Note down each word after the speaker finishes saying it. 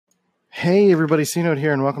Hey everybody, C-Note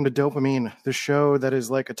here, and welcome to Dopamine, the show that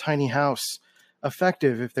is like a tiny house,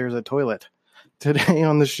 effective if there's a toilet. Today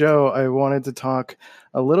on the show, I wanted to talk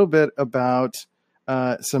a little bit about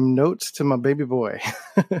some notes to my baby boy.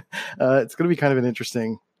 It's going to be kind of an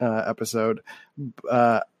interesting episode.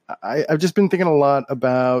 I've just been thinking a lot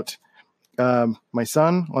about my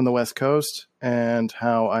son on the West Coast and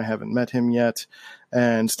how I haven't met him yet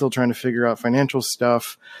and still trying to figure out financial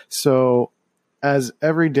stuff. So as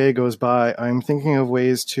every day goes by, I'm thinking of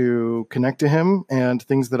ways to connect to him and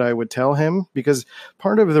things that I would tell him, because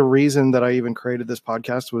part of the reason that I even created this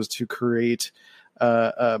podcast was to create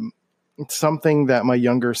something that my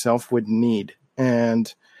younger self would need.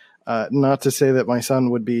 And not to say that my son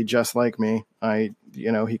would be just like me.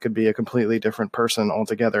 He could be a completely different person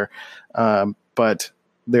altogether. But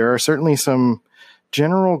there are certainly some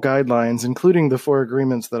general guidelines, including the 4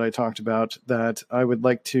 agreements that I talked about, that I would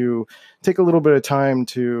like to take a little bit of time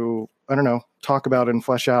to, talk about and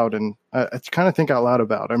flesh out and kind of think out loud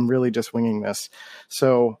about. I'm really just winging this.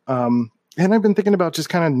 So, and I've been thinking about just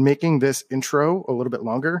kind of making this intro a little bit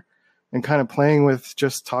longer and kind of playing with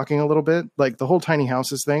just talking a little bit. Like the whole tiny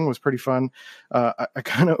houses thing was pretty fun. I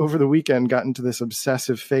kind of over the weekend got into this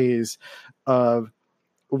obsessive phase of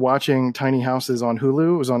watching tiny houses on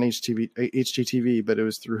Hulu. It was on HGTV, but it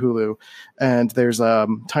was through Hulu. And there's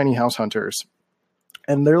Tiny House Hunters,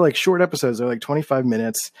 and they're like short episodes. They're like 25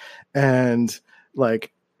 minutes, and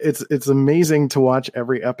like it's amazing to watch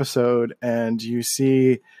every episode, and you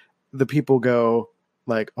see the people go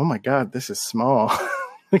like, "Oh my God, this is small,"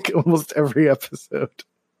 like almost every episode.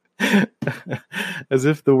 As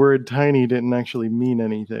if the word tiny didn't actually mean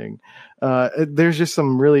anything. There's just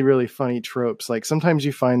some really, really funny tropes. Like sometimes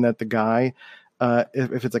you find that the guy,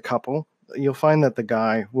 if it's a couple, you'll find that the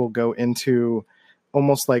guy will go into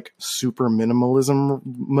almost like super minimalism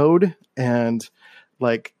mode, and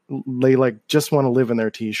like they like just want to live in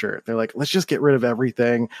their t-shirt. They're like, let's just get rid of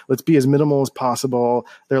everything. Let's be as minimal as possible.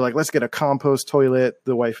 They're like, let's get a compost toilet.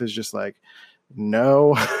 The wife is just like,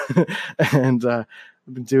 no. And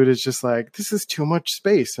dude is just like, this is too much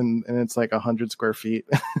space, and it's like 100 square feet.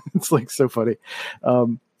 It's like so funny.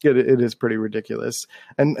 It is pretty ridiculous.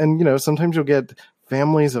 And sometimes you'll get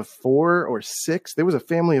families of 4 or 6. There was a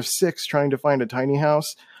family of 6 trying to find a tiny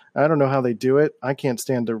house. I don't know how they do it. I can't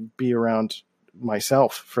stand to be around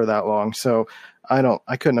myself for that long, so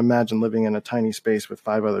I couldn't imagine living in a tiny space with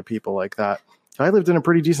 5 other people like that. I lived in a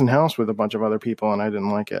pretty decent house with a bunch of other people, and I didn't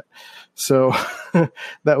like it. So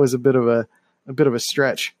that was a bit of a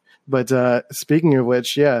stretch. But speaking of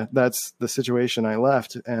which, yeah, that's the situation I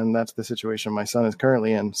left, and that's the situation my son is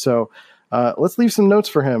currently in. So let's leave some notes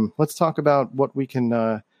for him. Let's talk about what we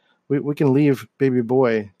can we can leave baby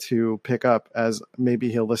boy to pick up, as maybe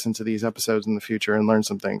he'll listen to these episodes in the future and learn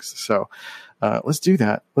some things. So let's do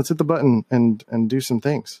that. Let's hit the button and do some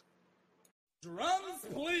things. Drums,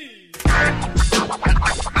 please.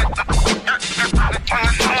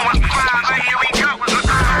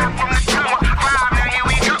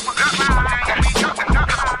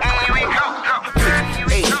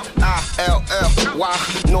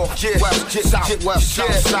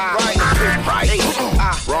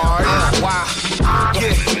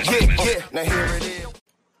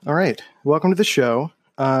 All right, welcome to the show.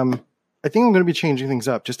 I think I'm going to be changing things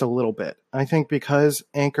up just a little bit. I think because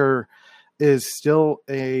Anchor is still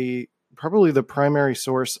probably the primary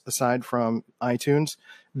source aside from iTunes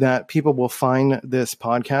that people will find this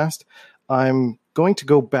podcast, I'm going to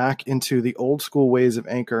go back into the old school ways of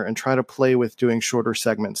Anchor and try to play with doing shorter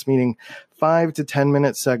segments, meaning 5 to 10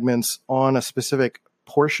 minute segments on a specific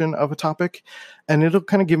portion of a topic. And it'll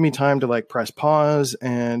kind of give me time to like press pause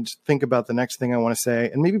and think about the next thing I want to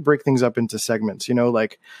say, and maybe break things up into segments.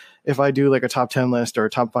 Like if I do like a top 10 list or a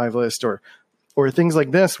top 5 list or things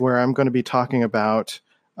like this, where I'm going to be talking about,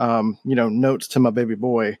 notes to my baby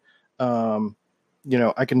boy,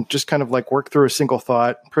 I can just kind of like work through a single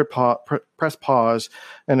thought, press pause,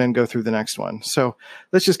 and then go through the next one. So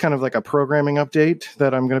that's just kind of like a programming update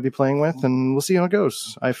that I'm going to be playing with, and we'll see how it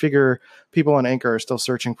goes. I figure people on Anchor are still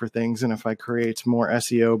searching for things, and if I create more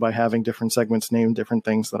SEO by having different segments named different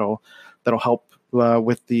things, that'll help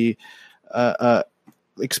with the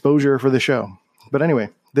exposure for the show. But anyway,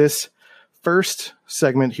 this first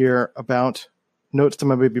segment here about notes to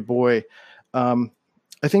my baby boy,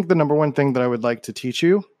 I think the number one thing that I would like to teach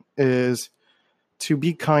you is to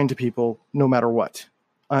be kind to people no matter what.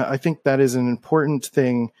 I think that is an important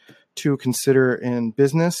thing to consider in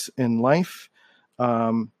business, in life,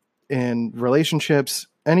 in relationships,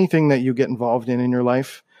 anything that you get involved in your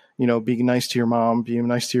life. Being nice to your mom, being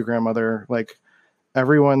nice to your grandmother, like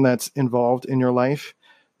everyone that's involved in your life,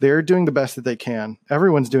 they're doing the best that they can.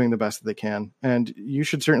 Everyone's doing the best that they can. And you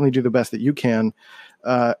should certainly do the best that you can,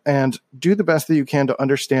 and do the best that you can to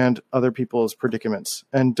understand other people's predicaments.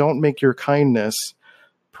 And don't make your kindness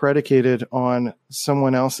predicated on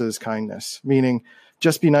someone else's kindness, meaning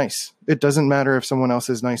just be nice. It doesn't matter if someone else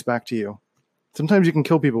is nice back to you. Sometimes you can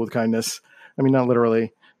kill people with kindness. I mean, not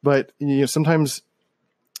literally, but sometimes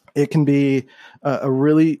it can be a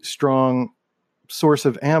really strong source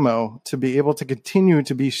of ammo to be able to continue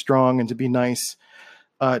to be strong and to be nice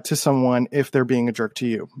to someone if they're being a jerk to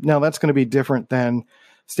you. Now, that's going to be different than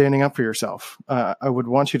standing up for yourself. I would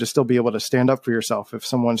want you to still be able to stand up for yourself if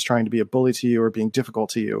someone's trying to be a bully to you or being difficult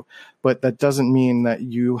to you. But that doesn't mean that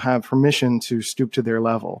you have permission to stoop to their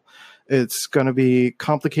level. It's going to be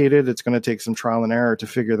complicated. It's going to take some trial and error to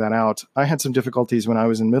figure that out. I had some difficulties when I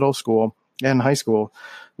was in middle school and high school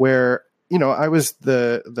where, I was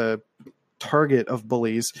the target of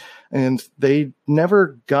bullies, and they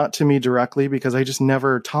never got to me directly because I just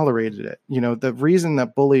never tolerated it. The reason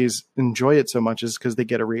that bullies enjoy it so much is because they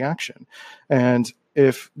get a reaction. And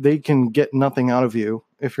if they can get nothing out of you,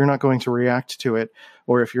 if you're not going to react to it,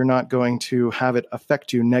 or if you're not going to have it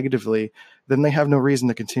affect you negatively, then they have no reason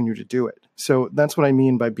to continue to do it. So that's what I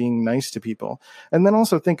mean by being nice to people. And then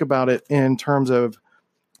also think about it in terms of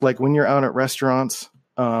like when you're out at restaurants,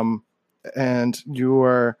 and you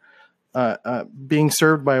are being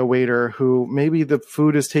served by a waiter who maybe the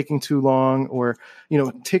food is taking too long, or,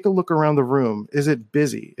 take a look around the room. Is it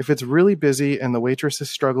busy? If it's really busy and the waitress is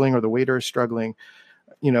struggling or the waiter is struggling,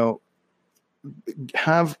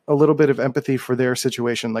 have a little bit of empathy for their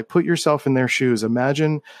situation. Like put yourself in their shoes.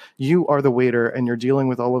 Imagine you are the waiter and you're dealing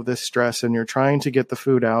with all of this stress and you're trying to get the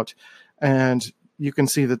food out, and you can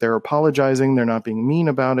see that they're apologizing. They're not being mean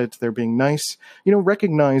about it. They're being nice.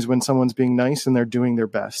 Recognize when someone's being nice and they're doing their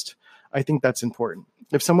best. I think that's important.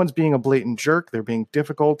 If someone's being a blatant jerk, they're being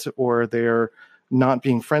difficult, or they're not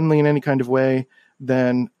being friendly in any kind of way,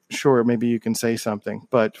 then sure, maybe you can say something.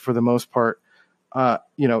 But for the most part,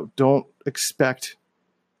 don't expect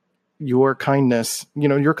your kindness.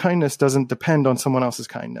 Your kindness doesn't depend on someone else's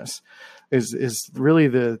kindness is really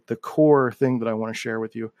the core thing that I want to share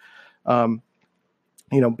with you.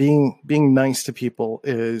 Being nice to people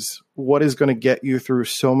is what is going to get you through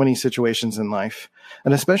so many situations in life.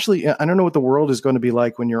 And especially, I don't know what the world is going to be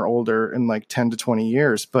like when you're older in like 10 to 20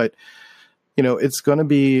 years, but it's going to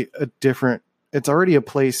be it's already a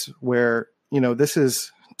place where, this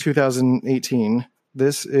is 2018.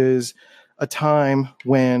 This is a time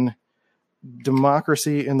when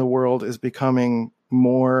democracy in the world is becoming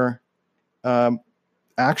more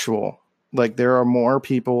actual. Like there are more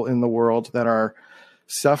people in the world that are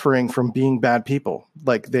suffering from being bad people.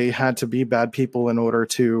 Like they had to be bad people in order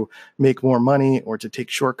to make more money, or to take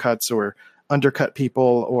shortcuts, or undercut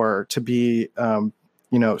people, or to be,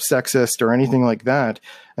 sexist or anything like that,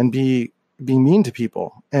 and be mean to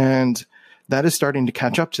people. And that is starting to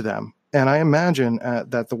catch up to them. And I imagine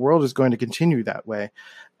that the world is going to continue that way.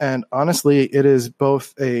 And honestly, it is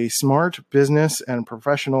both a smart business and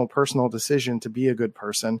professional, personal decision to be a good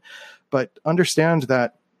person. But understand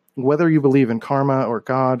that whether you believe in karma or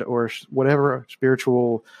God or whatever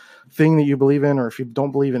spiritual thing that you believe in, or if you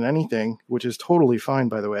don't believe in anything, which is totally fine,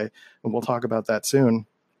 by the way, and we'll talk about that soon,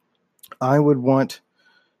 I would want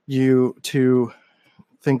you to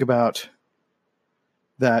think about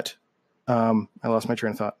that. I lost my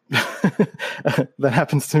train of thought. That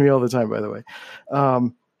happens to me all the time, by the way.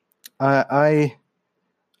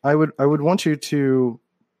 I would want you to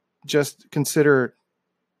just consider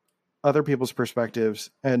other people's perspectives,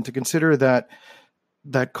 and to consider that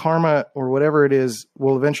karma or whatever it is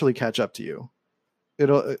will eventually catch up to you.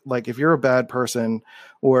 It'll, like, if you're a bad person,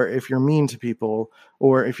 or if you're mean to people,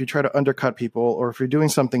 or if you try to undercut people, or if you're doing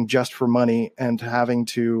something just for money and having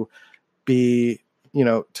to be,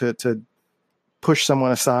 to push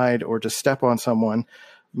someone aside or to step on someone,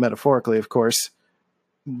 metaphorically, of course,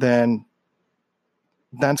 then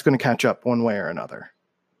that's going to catch up one way or another.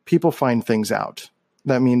 People find things out.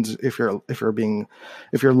 That means if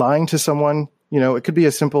you're lying to someone, it could be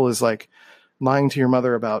as simple as like lying to your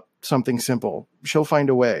mother about something simple. She'll find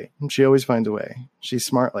a way. She always finds a way. She's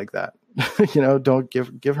smart like that. Don't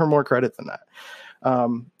give her more credit than that.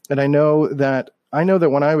 And I know that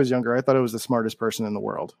when I was younger, I thought I was the smartest person in the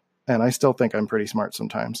world. And I still think I'm pretty smart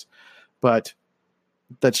sometimes, but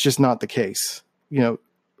that's just not the case.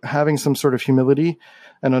 Having some sort of humility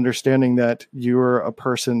and understanding that you're a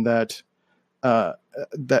person that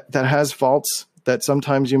has faults, that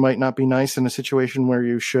sometimes you might not be nice in a situation where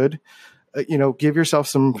you should, give yourself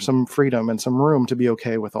some freedom and some room to be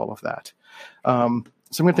okay with all of that.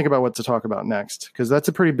 So I'm going to think about what to talk about next, because that's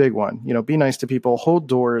a pretty big one. Be nice to people, hold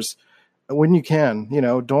doors when you can.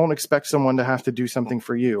 Don't expect someone to have to do something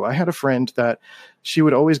for you. I had a friend that she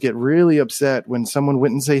would always get really upset when someone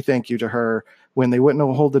wouldn't say thank you to her, when they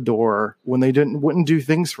wouldn't hold the door, when they wouldn't do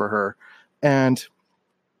things for her. And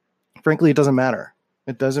frankly, it doesn't matter.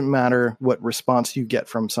 It doesn't matter what response you get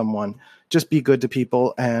from someone. Just be good to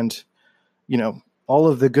people, and all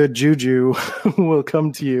of the good juju will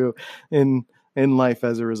come to you in life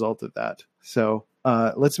as a result of that. So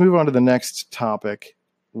let's move on to the next topic,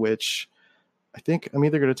 which I think I'm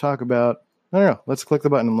either going to talk about. I don't know. Let's click the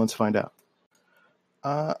button and let's find out.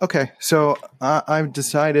 Okay, so I've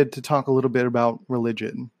decided to talk a little bit about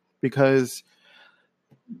religion, because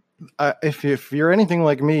if you're anything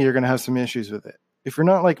like me, you're going to have some issues with it. If you're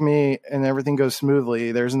not like me and everything goes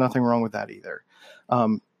smoothly, there's nothing wrong with that either.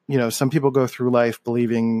 Some people go through life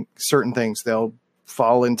believing certain things. They'll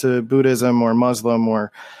fall into Buddhism or Muslim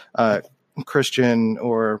or Christian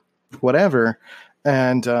or whatever.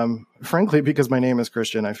 And frankly, because my name is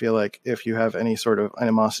Christian, I feel like if you have any sort of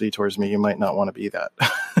animosity towards me, you might not want to be that.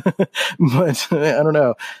 But I don't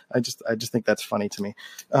know. I just think that's funny to me.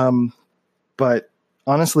 But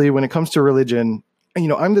honestly, when it comes to religion,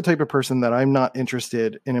 I'm the type of person that I'm not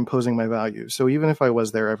interested in imposing my values. So even if I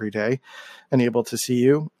was there every day and able to see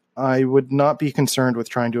you, I would not be concerned with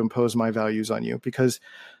trying to impose my values on you, because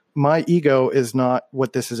my ego is not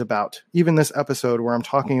what this is about. Even this episode where I'm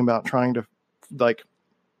talking about trying to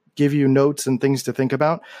give you notes and things to think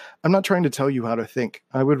about, I'm not trying to tell you how to think.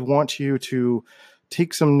 I would want you to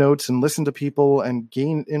take some notes and listen to people and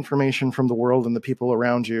gain information from the world and the people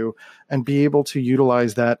around you, and be able to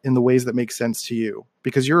utilize that in the ways that make sense to you,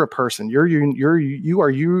 because you're a person. You are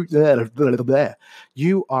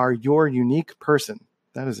your unique person.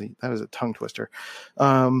 That is a tongue twister.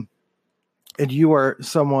 And you are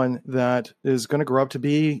someone that is going to grow up to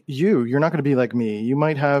be you. You're not going to be like me. You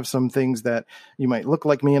might have some things that you might look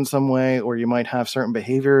like me in some way, or you might have certain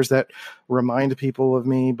behaviors that remind people of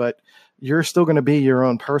me, but you're still going to be your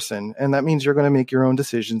own person. And that means you're going to make your own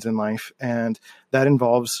decisions in life. And that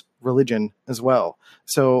involves religion as well.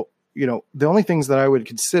 So, the only things that I would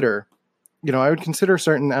consider, I would consider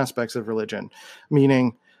certain aspects of religion,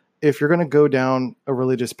 meaning if you're going to go down a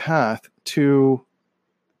religious path, to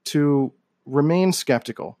remain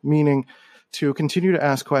skeptical, meaning to continue to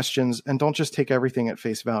ask questions and don't just take everything at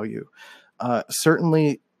face value.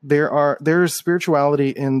 Certainly there's spirituality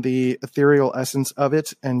in the ethereal essence of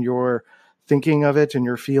it and your thinking of it and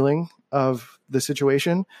your feeling of the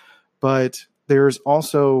situation. But there's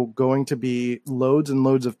also going to be loads and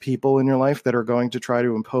loads of people in your life that are going to try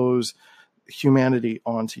to impose humanity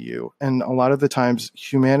onto you. And a lot of the times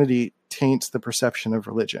humanity taints the perception of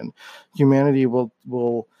religion. Humanity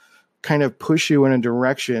will kind of push you in a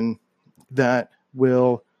direction that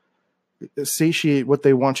will satiate what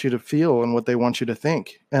they want you to feel and what they want you to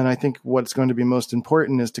think. And I think what's going to be most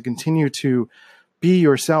important is to continue to be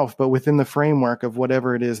yourself, but within the framework of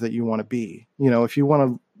whatever it is that you want to be. If you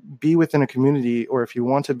want to be within a community, or if you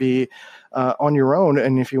want to be on your own,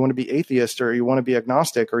 and if you want to be atheist, or you want to be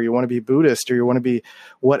agnostic, or you want to be Buddhist, or you want to be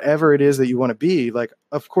whatever it is that you want to be,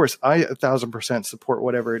 of course, I 1,000% support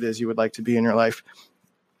whatever it is you would like to be in your life.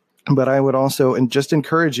 But I would also just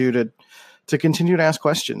encourage you to continue to ask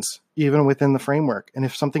questions, even within the framework. And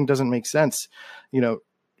if something doesn't make sense,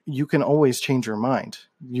 you can always change your mind.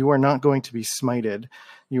 You are not going to be smited.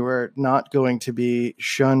 You are not going to be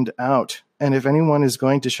shunned out. And if anyone is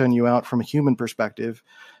going to shun you out from a human perspective,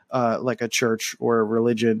 like a church or a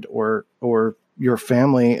religion or your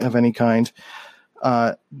family of any kind,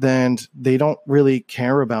 then they don't really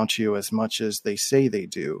care about you as much as they say they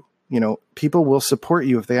do. People will support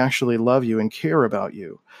you if they actually love you and care about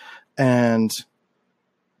you. And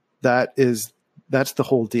that's the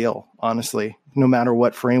whole deal, honestly, no matter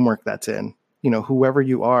what framework that's in. Whoever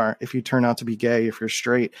you are, if you turn out to be gay, if you're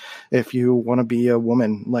straight, if you want to be a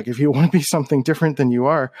woman, if you want to be something different than you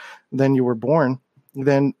were born,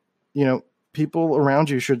 then, people around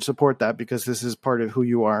you should support that, because this is part of who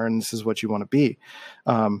you are and this is what you want to be.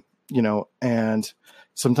 And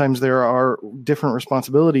sometimes there are different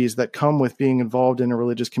responsibilities that come with being involved in a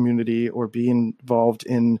religious community, or being involved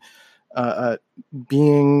in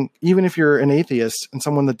being, even if you're an atheist and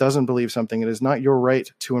someone that doesn't believe something, it is not your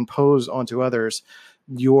right to impose onto others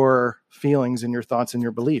your feelings and your thoughts and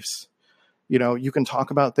your beliefs. You can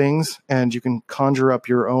talk about things and you can conjure up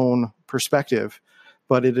your own perspective,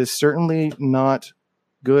 but it is certainly not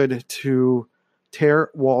good to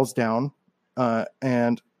tear walls down,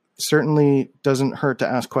 and certainly doesn't hurt to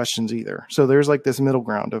ask questions either. So there's this middle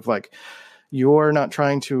ground of you're not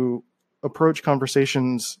trying to approach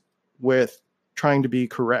conversations with trying to be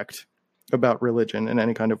correct about religion in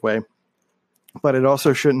any kind of way. But it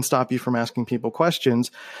also shouldn't stop you from asking people questions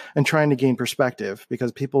and trying to gain perspective,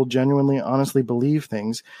 because people genuinely, honestly believe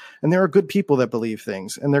things. And there are good people that believe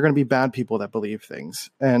things, and there are going to be bad people that believe things.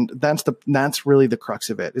 And that's really the crux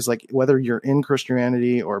of it, is like, whether you're in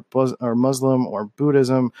Christianity or Muslim or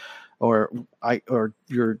Buddhism, or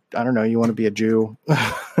you're, I don't know, you want to be a Jew,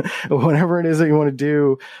 whatever it is that you want to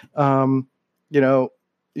do,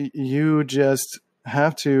 you just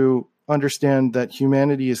have to understand that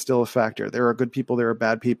humanity is still a factor. There are good people, there are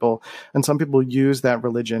bad people, and some people use that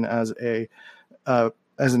religion as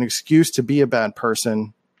an excuse to be a bad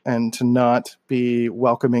person and to not be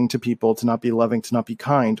welcoming to people, to not be loving, to not be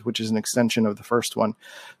kind, which is an extension of the first one.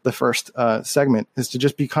 The first segment is to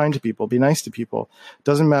just be kind to people, be nice to people.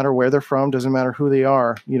 Doesn't matter where they're from, doesn't matter who they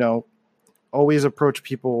are. Always approach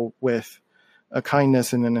people with a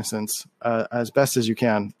kindness and innocence as best as you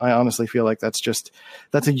can. I honestly feel like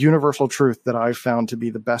that's a universal truth that I've found to be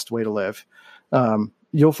the best way to live.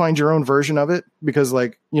 You'll find your own version of it, because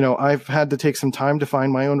I've had to take some time to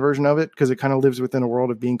find my own version of it, because it kind of lives within a world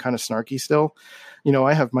of being kind of snarky still.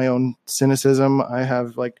 I have my own cynicism. I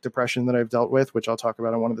have depression that I've dealt with, which I'll talk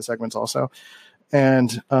about in one of the segments also.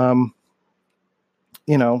 And,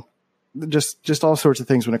 just all sorts of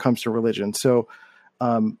things when it comes to religion. So,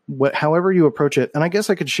 however you approach it, and I guess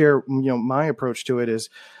I could share, my approach to it is,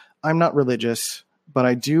 I'm not religious, but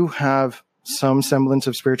I do have some semblance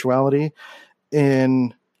of spirituality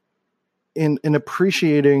in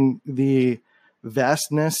appreciating the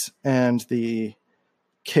vastness and the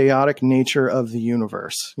chaotic nature of the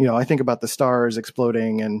universe. I think about the stars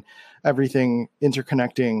exploding and everything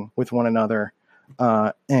interconnecting with one another.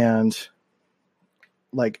 And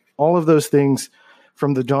all of those things,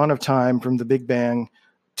 from the dawn of time, from the Big Bang,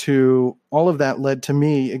 to all of that led to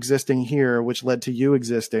me existing here, which led to you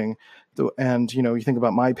existing. And, you think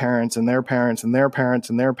about my parents and their parents and their parents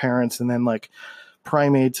and their parents, and then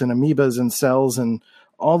primates and amoebas and cells and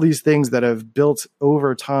all these things that have built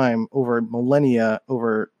over time, over millennia,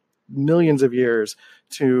 over millions of years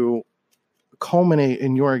to culminate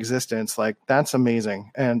in your existence. That's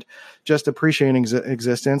amazing. And just appreciating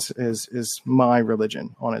existence is my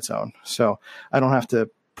religion on its own. So I don't have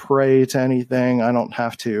to pray to anything. I don't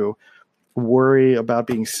have to worry about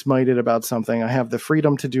being smited about something. I have the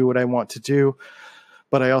freedom to do what I want to do,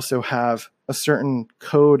 but I also have a certain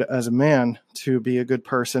code as a man to be a good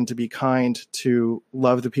person, to be kind, to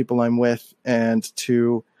love the people I'm with, and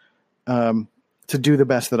to do the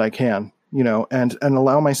best that I can, and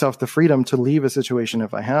allow myself the freedom to leave a situation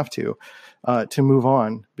if I have to move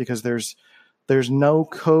on, because there's no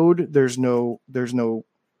code, there's no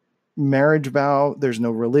marriage vow, there's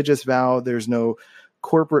no religious vow, there's no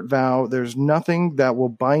corporate vow, there's nothing that will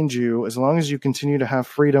bind you, as long as you continue to have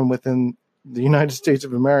freedom within the United States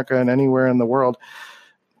of America and anywhere in the world.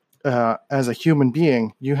 As a human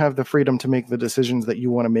being, you have the freedom to make the decisions that you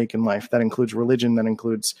want to make in life. That includes religion, that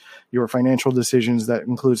includes your financial decisions, that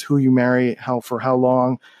includes who you marry, for how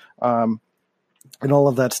long, and all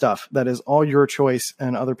of that stuff. That is all your choice,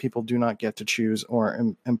 and other people do not get to choose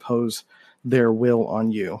or impose their will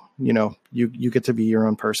on you. You get to be your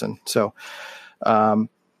own person. So I'm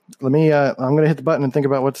going to hit the button and think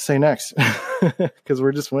about what to say next, because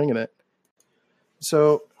we're just winging it.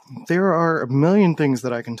 So there are a million things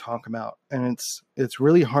that I can talk about, and it's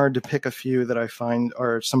really hard to pick a few that I find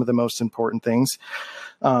are some of the most important things.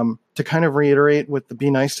 To kind of reiterate with the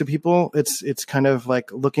be nice to people, it's kind of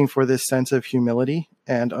like looking for this sense of humility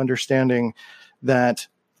and understanding that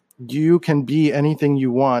you can be anything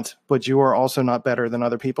you want, but you are also not better than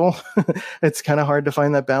other people. It's kind of hard to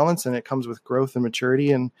find that balance, and it comes with growth and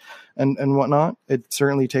maturity and whatnot. It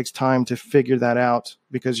certainly takes time to figure that out,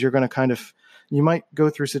 because you're going to you might go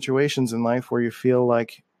through situations in life where you feel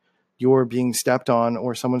like you're being stepped on,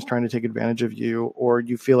 or someone's trying to take advantage of you, or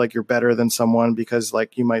you feel like you're better than someone because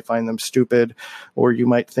you might find them stupid, or you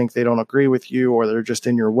might think they don't agree with you, or they're just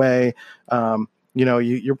in your way.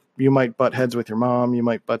 You might butt heads with your mom. You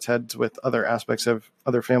might butt heads with other aspects of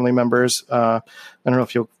other family members. I don't know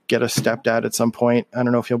if you'll get a stepdad at some point. I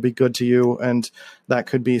don't know if he'll be good to you, and that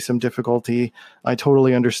could be some difficulty. I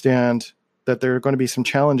totally understand that there are going to be some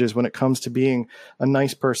challenges when it comes to being a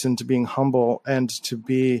nice person, to being humble, and to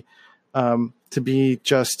be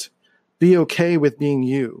okay with being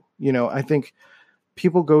you. I think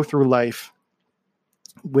people go through life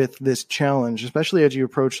with this challenge, especially as you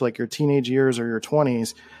approach your teenage years or your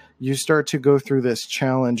 20s. You start to go through this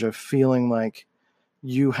challenge of feeling like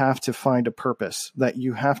you have to find a purpose, that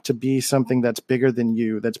you have to be something that's bigger than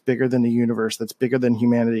you, that's bigger than the universe, that's bigger than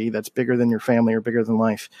humanity, that's bigger than your family or bigger than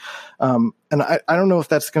life. And I don't know if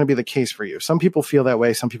that's going to be the case for you. Some people feel that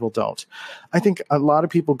way. Some people don't. I think a lot of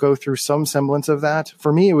people go through some semblance of that.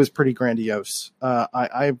 For me, it was pretty grandiose.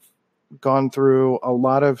 I've gone through a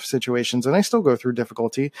lot of situations, and I still go through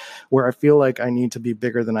difficulty where I feel like I need to be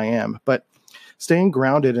bigger than I am. But staying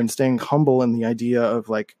grounded and staying humble in the idea of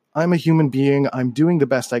like, I'm a human being. I'm doing the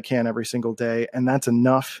best I can every single day, and that's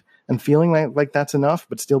enough. And feeling like that's enough,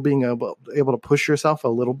 but still being able to push yourself a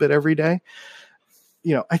little bit every day.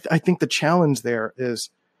 You know, I think the challenge there is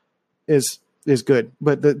good,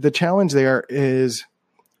 but the challenge there is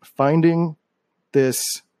finding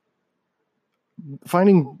that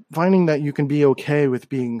you can be okay with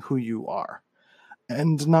being who you are,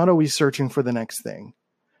 and not always searching for the next thing.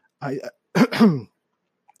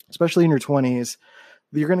 Especially in your 20s.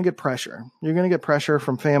 You're going to get pressure. You're going to get pressure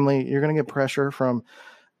from family. You're going to get pressure from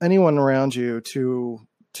anyone around you to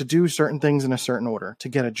do certain things in a certain order, to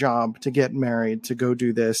get a job, to get married, to go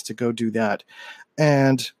do this, to go do that.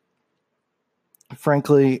 And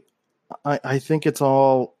frankly, I think it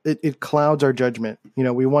clouds our judgment. You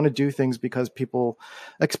know, we want to do things because people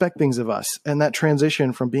expect things of us. And that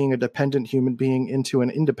transition from being a dependent human being into an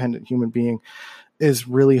independent human being is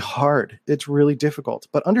really hard. It's really difficult.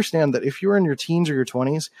 But understand that if you're in your teens or your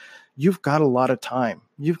 20s, you've got a lot of time.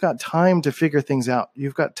 You've got time to figure things out.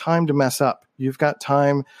 You've got time to mess up. You've got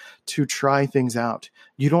time to try things out.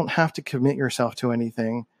 You don't have to commit yourself to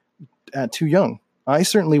anything at too young. I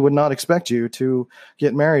certainly would not expect you to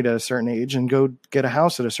get married at a certain age and go get a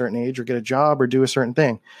house at a certain age or get a job or do a certain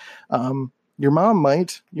thing. Your mom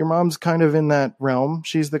might. Your mom's kind of in that realm.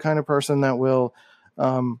 She's the kind of person that will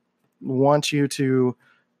want you to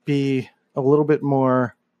be a little bit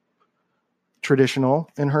more traditional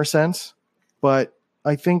in her sense, but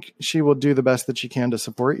I think she will do the best that she can to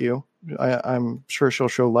support you. I'm sure she'll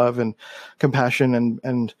show love and compassion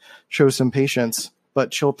and show some patience,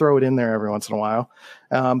 but she'll throw it in there every once in a while.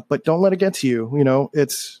 But don't let it get to you. You know,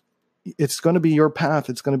 it's going to be your path.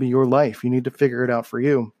 It's going to be your life. You need to figure it out for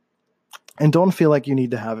you, and don't feel like you need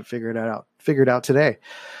to have it figured out today.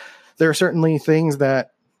 There are certainly things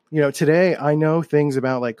that, you know, today I know things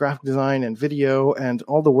about like graphic design and video and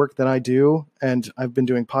all the work that I do. And I've been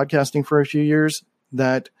doing podcasting for a few years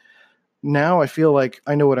that now I feel like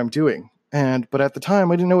I know what I'm doing. But at the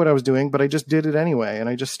time I didn't know what I was doing, but I just did it anyway. And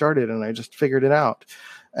I just started and I just figured it out.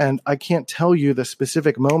 And I can't tell you the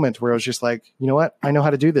specific moment where I was just like, you know what? I know how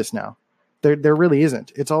to do this now. There really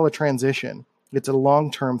isn't. It's all a transition. It's a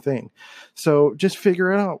long-term thing. So just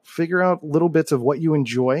figure it out. Figure out little bits of what you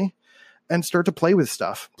enjoy, and start to play with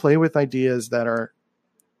stuff, play with ideas that are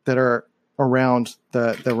around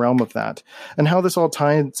the realm of that. And how this all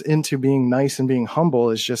ties into being nice and being humble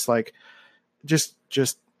is just like,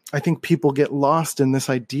 I think people get lost in this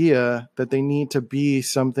idea that they need to be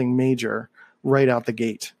something major right out the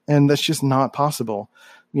gate. And that's just not possible.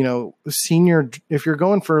 You know, if you're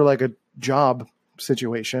going for like a job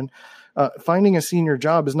situation, finding a senior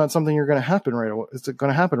job is not something you're going to happen right away. It's going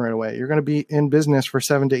to happen right away. You're going to be in business for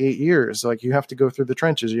 7 to 8 years. Like, you have to go through the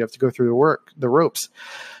trenches. You have to go through the ropes,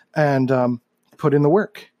 and put in the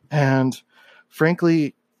work. And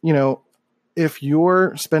frankly, you know, if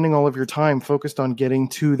you're spending all of your time focused on getting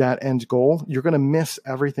to that end goal, you're going to miss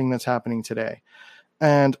everything that's happening today.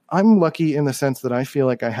 And I'm lucky in the sense that I feel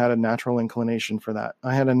like I had a natural inclination for that.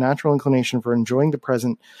 I had a natural inclination for enjoying the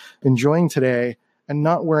present, enjoying today, and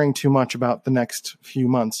not worrying too much about the next few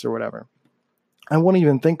months or whatever. I won't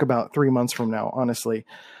even think about 3 months from now, honestly.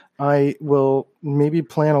 I will maybe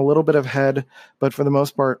plan a little bit ahead, but for the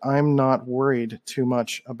most part, I'm not worried too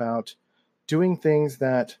much about doing things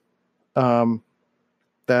that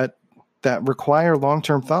require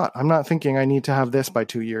long-term thought. I'm not thinking I need to have this by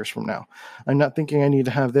 2 years from now. I'm not thinking I need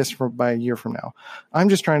to have this by a year from now. I'm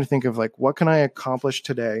just trying to think of like, what can I accomplish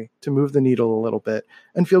today to move the needle a little bit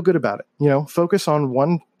and feel good about it? You know, focus on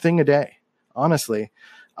one thing a day. Honestly,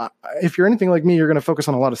 if you're anything like me, you're going to focus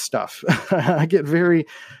on a lot of stuff. I get very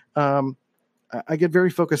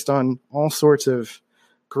focused on all sorts of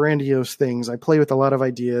grandiose things. I play with a lot of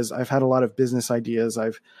ideas. I've had a lot of business ideas.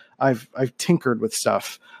 I've tinkered with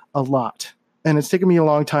stuff a lot. And it's taken me a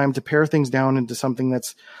long time to pare things down into something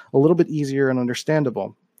that's a little bit easier and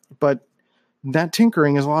understandable. But that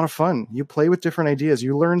tinkering is a lot of fun. You play with different ideas.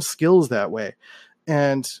 You learn skills that way.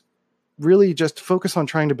 And really just focus on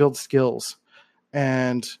trying to build skills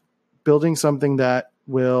and building something that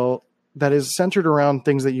is centered around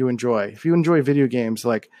things that you enjoy. If you enjoy video games,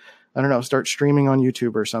 like, I don't know, start streaming on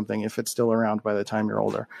YouTube or something if it's still around by the time you're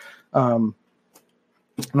older, and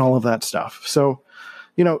all of that stuff. So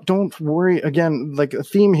don't worry. Again, like a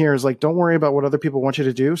theme here is like, don't worry about what other people want you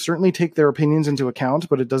to do. Certainly take their opinions into account,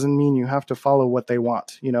 but it doesn't mean you have to follow what they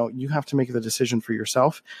want. You have to make the decision for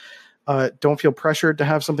yourself. Don't feel pressured to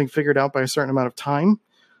have something figured out by a certain amount of time,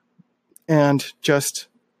 and just,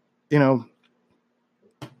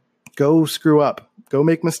 go screw up, go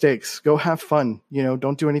make mistakes, go have fun.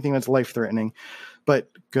 Don't do anything that's life threatening, but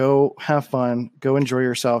go have fun, go enjoy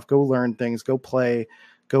yourself, go learn things, go play,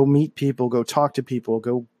 go meet people, go talk to people,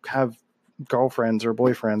 go have girlfriends or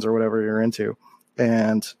boyfriends or whatever you're into,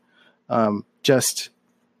 and just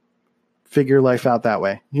figure life out that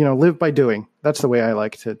way. Live by doing. That's the way I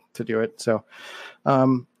like to do it. So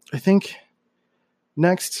I think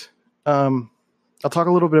next I'll talk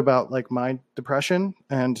a little bit about like my depression,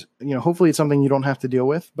 and hopefully it's something you don't have to deal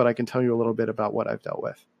with, but I can tell you a little bit about what I've dealt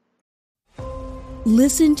with.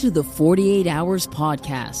 Listen to the 48 Hours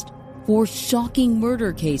podcast for shocking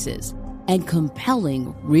murder cases and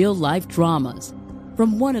compelling real-life dramas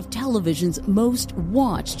from one of television's most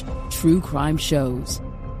watched true crime shows.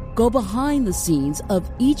 Go behind the scenes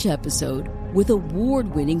of each episode with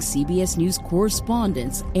award-winning CBS News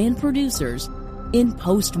correspondents and producers in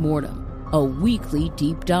Postmortem, a weekly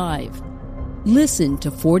deep dive. Listen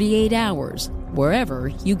to 48 Hours wherever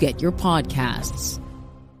you get your podcasts.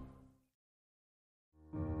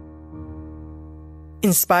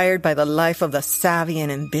 Inspired by the life of the savvy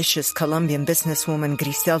and ambitious Colombian businesswoman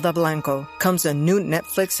Griselda Blanco comes a new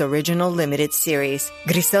Netflix original limited series.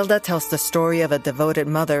 Griselda tells the story of a devoted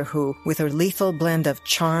mother who, with her lethal blend of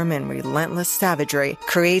charm and relentless savagery,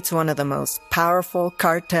 creates one of the most powerful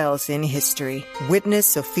cartels in history. Witness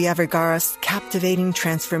Sofia Vergara's captivating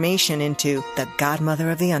transformation into the godmother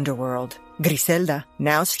of the underworld. Griselda,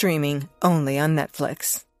 now streaming only on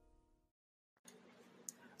Netflix.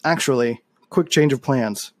 Actually, quick change of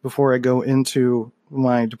plans before I go into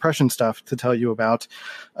my depression stuff to tell you about.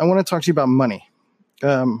 I want to talk to you about money,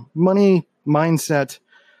 money mindset,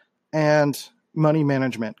 and money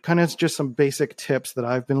management. Kind of just some basic tips that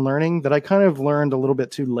I've been learning that I kind of learned a little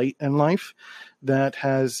bit too late in life that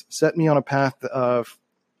has set me on a path of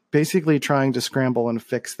basically trying to scramble and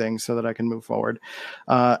fix things so that I can move forward.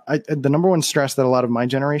 The number one stress that a lot of my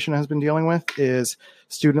generation has been dealing with is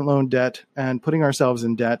student loan debt and putting ourselves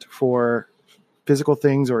in debt for physical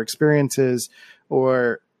things or experiences,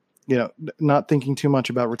 or, not thinking too much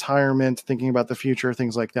about retirement, thinking about the future,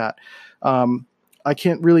 things like that. I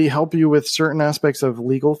can't really help you with certain aspects of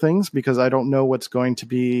legal things because I don't know what's going to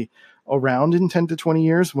be around in 10 to 20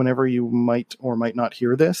 years whenever you might or might not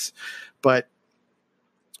hear this. But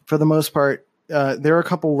for the most part, there are a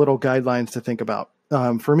couple little guidelines to think about.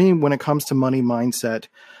 For me, when it comes to money mindset,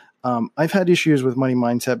 I've had issues with money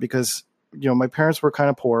mindset because, my parents were kind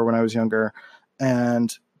of poor when I was younger,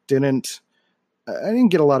 and I didn't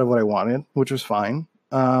get a lot of what I wanted, which was fine.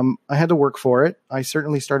 I had to work for it. I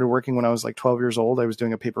certainly started working when I was like 12 years old. I was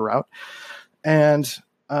doing a paper route and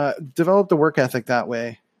developed a work ethic that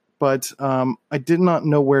way. But I did not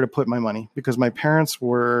know where to put my money because my parents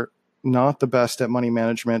were not the best at money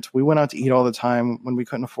management. We went out to eat all the time when we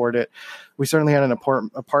couldn't afford it. We certainly had an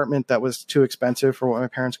apartment that was too expensive for what my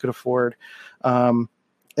parents could afford. And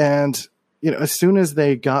as soon as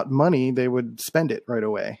they got money, they would spend it right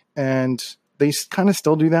away. And they kind of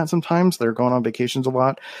still do that sometimes. They're going on vacations a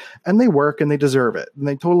lot and they work and they deserve it and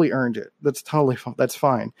they totally earned it. That's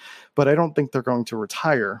fine. But I don't think they're going to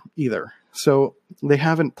retire either. So they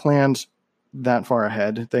haven't planned that far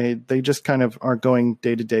ahead. They just kind of are going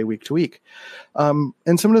day to day, week to week.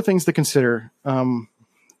 And some of the things to consider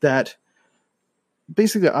that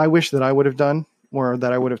basically I wish that I would have done or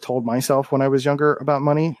that I would have told myself when I was younger about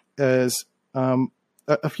money is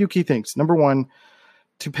a few key things. Number one,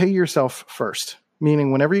 to pay yourself first,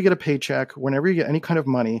 meaning whenever you get a paycheck, whenever you get any kind of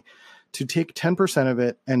money, to take 10% of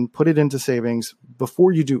it and put it into savings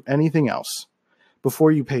before you do anything else.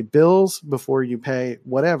 Before you pay bills, before you pay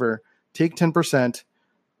whatever, take 10%.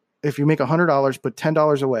 If you make $100, put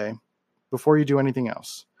 $10 away before you do anything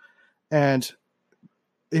else. And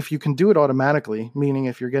if you can do it automatically, meaning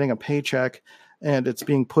if you're getting a paycheck and it's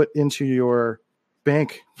being put into your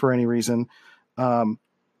bank for any reason,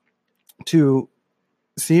 to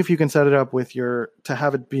see if you can set it up to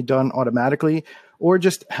have it be done automatically, or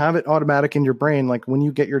just have it automatic in your brain. Like when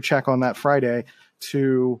you get your check on that Friday,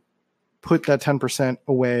 to put that 10%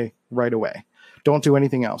 away right away. Don't do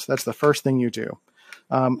anything else. That's the first thing you do.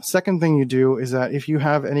 Second thing you do is that if you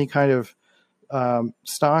have any kind of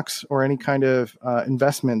stocks or any kind of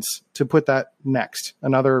investments, to put that next,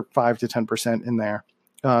 another 5 to 10% in there,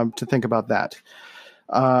 to think about that.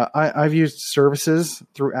 I've used services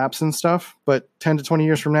through apps and stuff, but 10 to 20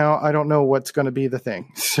 years from now, I don't know what's going to be the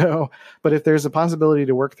thing. So, but if there's a possibility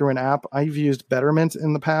to work through an app, I've used Betterment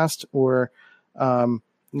in the past, or,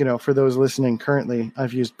 for those listening currently,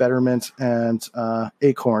 I've used Betterment, and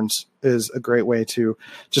Acorns is a great way to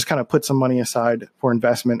just kind of put some money aside for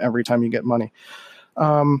investment every time you get money.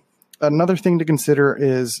 Another thing to consider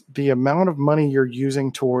is the amount of money you're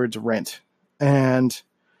using towards rent. And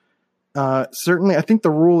certainly, I think the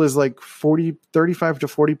rule is like 35 to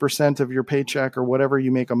 40% of your paycheck or whatever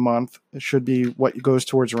you make a month should be what goes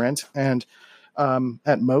towards rent, and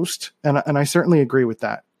at most. And I certainly agree with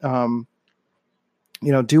that.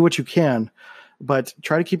 Do what you can, but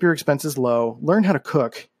try to keep your expenses low. Learn how to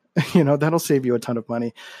cook. That'll save you a ton of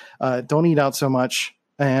money. Don't eat out so much,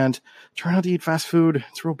 and try not to eat fast food.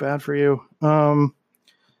 It's real bad for you.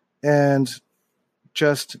 And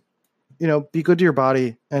just be good to your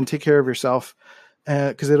body and take care of yourself,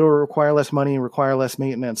 because it'll require less money and require less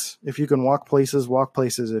maintenance. If you can walk places, walk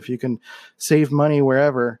places. If you can save money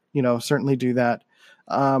wherever, certainly do that.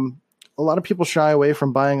 A lot of people shy away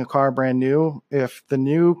from buying a car brand new. If the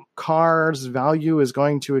new car's value is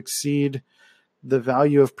going to exceed the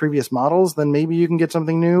value of previous models, then maybe you can get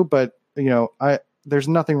something new. But, there's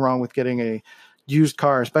nothing wrong with getting a used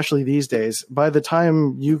car, especially these days. By the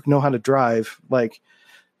time you know how to drive,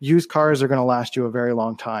 used cars are going to last you a very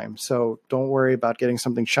long time. So don't worry about getting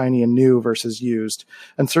something shiny and new versus used.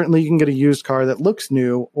 And certainly you can get a used car that looks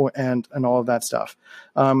new, and all of that stuff.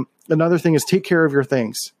 Another thing is take care of your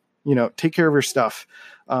things. Take care of your stuff.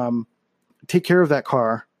 Take care of that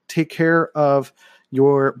car. Take care of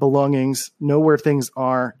your belongings. Know where things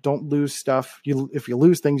are. Don't lose stuff. If you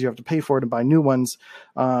lose things, you have to pay for it and buy new ones.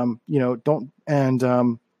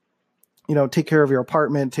 Take care of your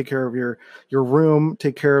apartment, take care of your room,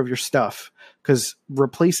 take care of your stuff, because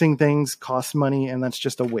replacing things costs money, and that's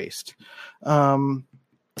just a waste.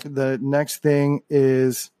 The next thing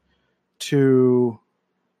is I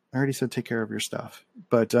already said take care of your stuff,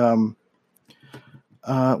 but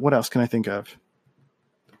what else can I think of?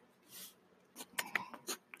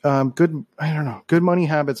 Good money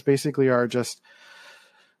habits basically are just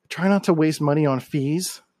try not to waste money on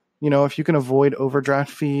fees. If you can avoid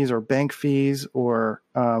overdraft fees or bank fees or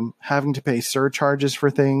having to pay surcharges for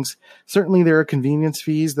things. Certainly there are convenience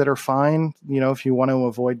fees that are fine, if you want to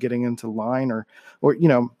avoid getting into line or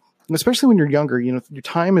especially when you're younger, your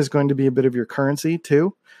time is going to be a bit of your currency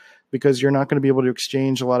too, because you're not going to be able to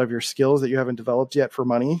exchange a lot of your skills that you haven't developed yet for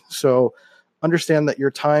money. So understand that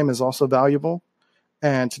your time is also valuable,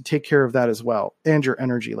 and to take care of that as well, and your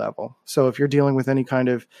energy level. So if you're dealing with any kind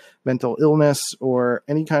of mental illness or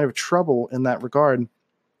any kind of trouble in that regard,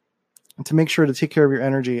 to make sure to take care of your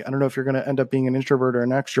energy. I don't know if you're going to end up being an introvert or an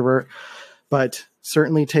extrovert, but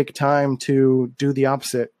certainly take time to do the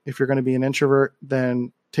opposite. If you're going to be an introvert,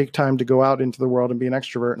 then take time to go out into the world and be an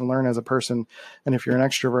extrovert and learn as a person. And if you're an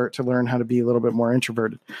extrovert, to learn how to be a little bit more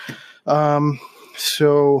introverted.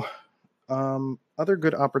 Other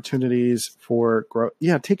good opportunities for growth.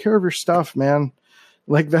 Yeah. Take care of your stuff, man.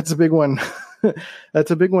 That's a big one.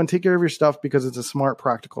 That's a big one. Take care of your stuff, because it's a smart,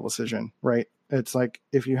 practical decision, right? It's like,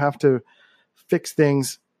 if you have to fix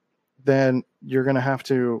things, then you're going to have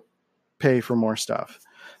to pay for more stuff.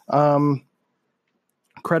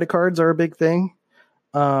 Credit cards are a big thing.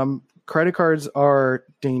 Credit cards are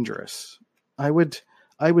dangerous. I would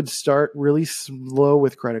start really slow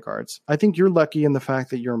with credit cards. I think you're lucky in the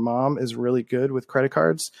fact that your mom is really good with credit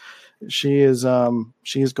cards. She is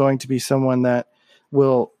going to be someone that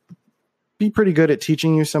will be pretty good at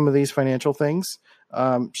teaching you some of these financial things.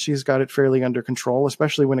 She's got it fairly under control,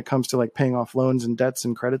 especially when it comes to paying off loans and debts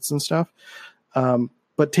and credits and stuff.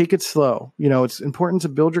 But take it slow. It's important to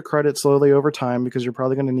build your credit slowly over time, because you're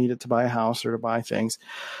probably going to need it to buy a house or to buy things.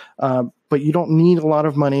 But you don't need a lot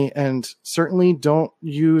of money, and certainly don't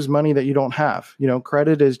use money that you don't have.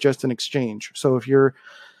 Credit is just an exchange. So if you're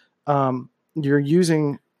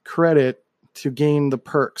using credit to gain the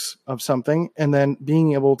perks of something and then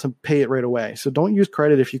being able to pay it right away. So don't use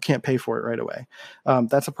credit if you can't pay for it right away.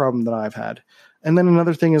 That's a problem that I've had. And then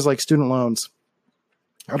another thing is student loans.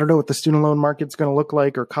 I don't know what the student loan market's going to look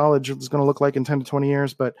like, or college is going to look like in 10 to 20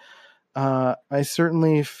 years, but I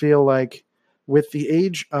certainly feel like with the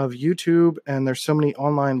age of YouTube, and there's so many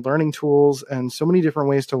online learning tools and so many different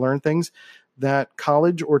ways to learn things, that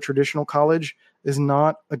college or traditional college is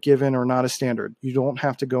not a given or not a standard. You don't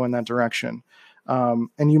have to go in that direction.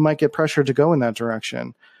 And you might get pressured to go in that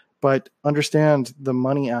direction, but understand the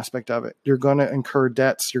money aspect of it. You're going to incur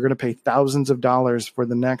debts. You're going to pay thousands of dollars for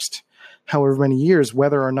the next however many years,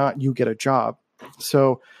 whether or not you get a job.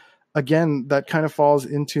 So again, that kind of falls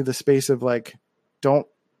into the space of don't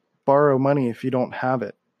borrow money if you don't have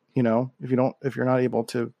it, if you're not able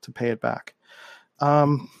to pay it back.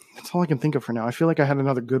 That's all I can think of for now. I feel like I had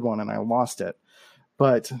another good one and I lost it,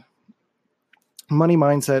 but money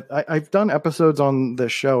mindset. I've done episodes on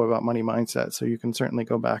this show about money mindset, so you can certainly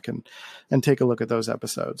go back and take a look at those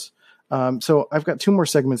episodes. So I've got 2 more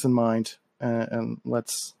segments in mind, and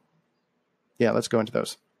let's go into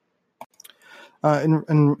those.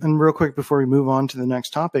 And real quick before we move on to the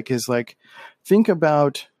next topic is like, think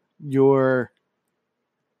about your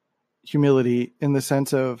humility in the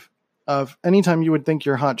sense of anytime you would think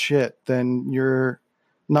you're hot shit, then you're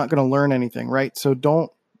not going to learn anything, right? So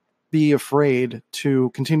don't be afraid to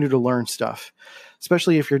continue to learn stuff,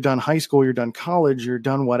 especially if you're done high school, you're done college, you're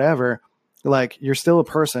done whatever, like you're still a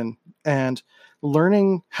person, and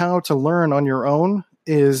learning how to learn on your own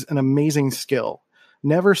is an amazing skill.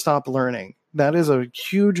 Never stop learning. That is a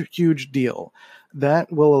huge, huge deal.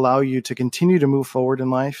 That will allow you to continue to move forward in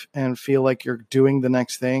life and feel like you're doing the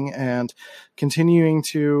next thing and continuing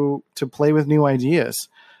to play with new ideas.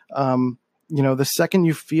 The second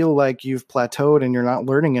you feel like you've plateaued and you're not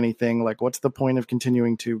learning anything, like what's the point of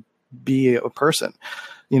continuing to be a person?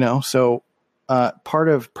 So part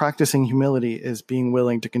of practicing humility is being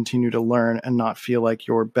willing to continue to learn and not feel like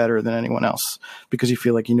you're better than anyone else because you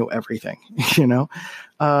feel like you know everything,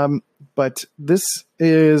 But this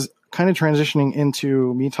is kind of transitioning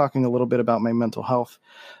into me talking a little bit about my mental health.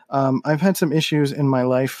 I've had some issues in my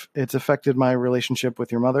life. It's affected my relationship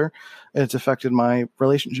with your mother. It's affected my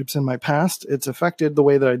relationships in my past. It's affected the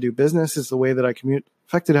way that I do business. It's the way that I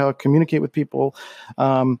affected how I communicate with people.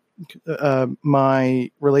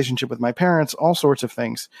 My relationship with my parents, all sorts of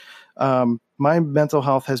things. My mental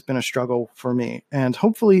health has been a struggle for me. And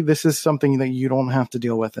hopefully this is something that you don't have to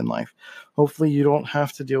deal with in life. Hopefully you don't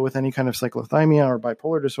have to deal with any kind of cyclothymia or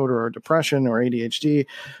bipolar disorder or depression or ADHD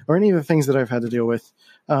or any of the things that I've had to deal with.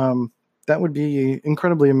 That would be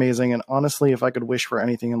incredibly amazing. And honestly, if I could wish for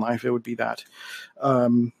anything in life, it would be that.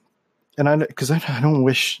 Because I don't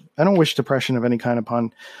wish depression of any kind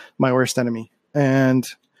upon my worst enemy. And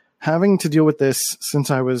having to deal with this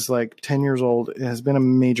since I was like 10 years old has been a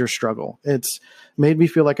major struggle. It's made me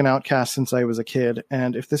feel like an outcast since I was a kid.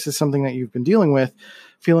 And if this is something that you've been dealing with,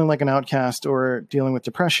 feeling like an outcast or dealing with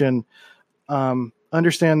depression,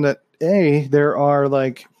 understand that there are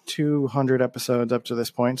like 200 episodes up to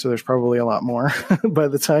this point. So there's probably a lot more by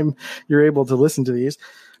the time you're able to listen to these.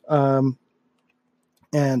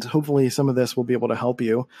 And hopefully some of this will be able to help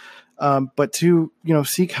you. But to,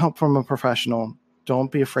 seek help from a professional.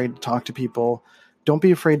 Don't be afraid to talk to people. Don't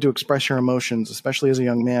be afraid to express your emotions, especially as a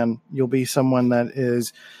young man. You'll be someone that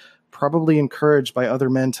is probably encouraged by other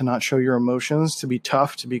men to not show your emotions, to be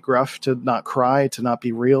tough, to be gruff, to not cry, to not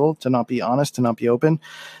be real, to not be honest, to not be open.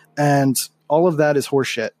 And all of that is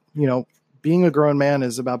horseshit. Being a grown man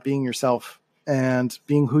is about being yourself and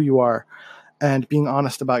being who you are and being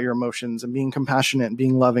honest about your emotions and being compassionate and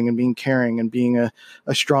being loving and being caring and being a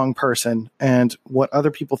strong person. And what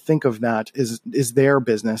other people think of that is their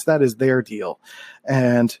business. That is their deal.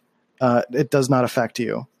 And it does not affect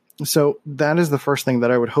you. So that is the first thing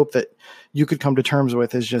that I would hope that you could come to terms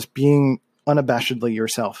with, is just being unabashedly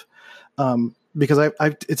yourself. Because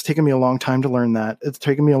it's taken me a long time to learn that. It's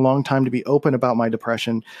taken me a long time to be open about my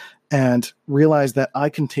depression and realize that I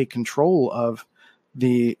can take control of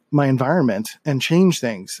my environment and change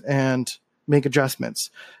things and make adjustments.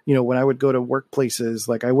 When I would go to workplaces,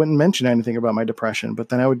 like I wouldn't mention anything about my depression, but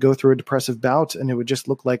then I would go through a depressive bout and it would just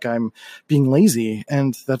look like I'm being lazy.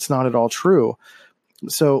 And that's not at all true.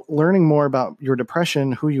 So learning more about your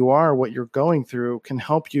depression, who you are, what you're going through, can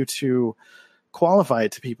help you to qualify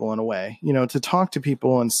it to people in a way, to talk to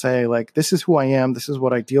people and say, like, this is who I am. This is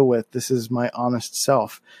what I deal with. This is my honest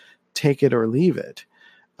self. Take it or leave it.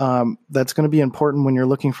 That's going to be important when you're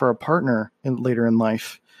looking for a partner later in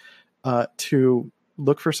life, to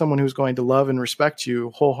look for someone who's going to love and respect you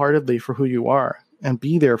wholeheartedly for who you are and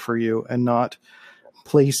be there for you and not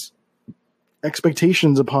place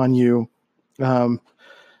expectations upon you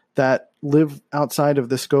that live outside of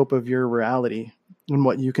the scope of your reality and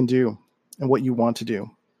what you can do and what you want to do.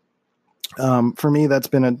 For me, that's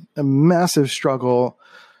been a massive struggle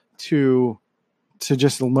to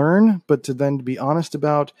just learn, but to then be honest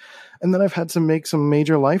about. And then I've had to make some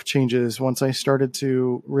major life changes once I started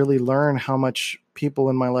to really learn how much people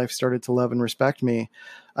in my life started to love and respect me.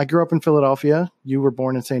 I grew up in Philadelphia. You were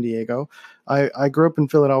born in San Diego. I grew up in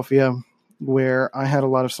Philadelphia, where I had a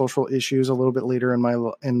lot of social issues a little bit later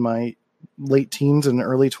in my late teens and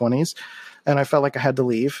early 20s. And I felt like I had to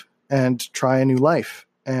leave and try a new life.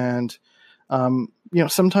 And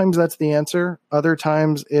sometimes that's the answer. Other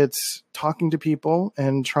times it's talking to people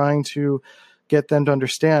and trying to get them to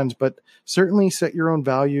understand, but certainly set your own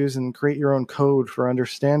values and create your own code for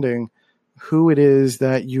understanding who it is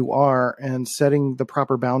that you are and setting the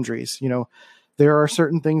proper boundaries. There are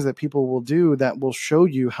certain things that people will do that will show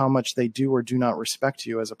you how much they do or do not respect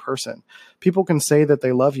you as a person. People can say that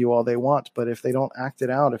they love you all they want, but if they don't act it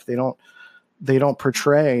out, if they don't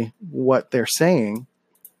portray what they're saying,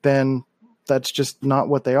 then that's just not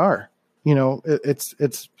what they are.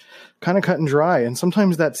 It's kind of cut and dry. And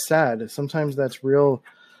sometimes that's sad. Sometimes that's real.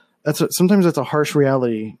 Sometimes that's a harsh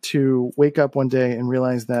reality to wake up one day and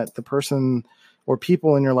realize that the person or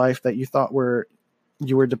people in your life that you thought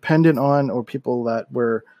you were dependent on, or people that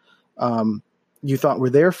were, you thought were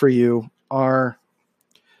there for you, are,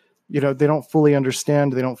 they don't fully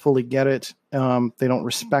understand. They don't fully get it. They don't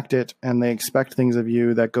respect it, and they expect things of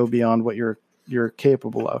you that go beyond what you're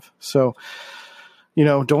capable of. So,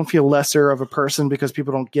 don't feel lesser of a person because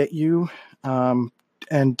people don't get you,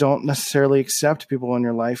 and don't necessarily accept people in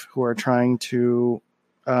your life who are trying to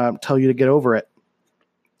tell you to get over it,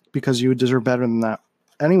 because you deserve better than that.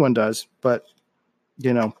 Anyone does, but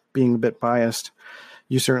being a bit biased,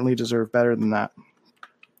 you certainly deserve better than that.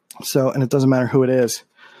 So, and it doesn't matter who it is.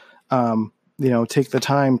 Take the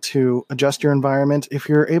time to adjust your environment. If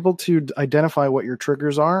you're able to identify what your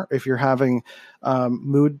triggers are, if you're having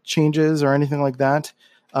mood changes or anything like that,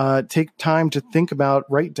 take time to think about,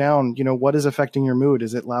 write down, what is affecting your mood.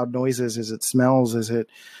 Is it loud noises? Is it smells? Is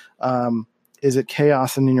it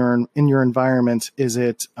chaos in your environment? Is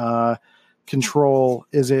it control?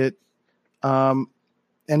 Is it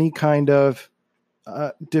any kind of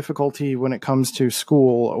difficulty when it comes to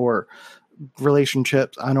school or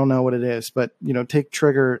relationships? I don't know what it is, but take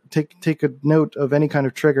a note of any kind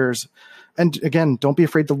of triggers. And again, don't be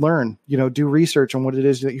afraid to learn, do research on what it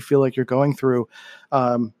is that you feel like you're going through.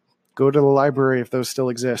 Go to the library if those still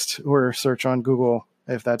exist, or search on Google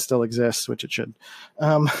if that still exists, which it should.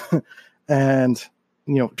 And,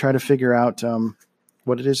 try to figure out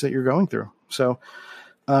what it is that you're going through. So,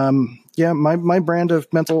 my brand of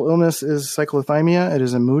mental illness is cyclothymia. It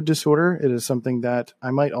is a mood disorder. It is something that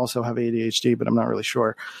I might also have ADHD, but I'm not really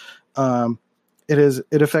sure.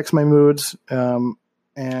 It affects my moods.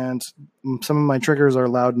 And some of my triggers are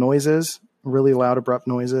loud noises, really loud, abrupt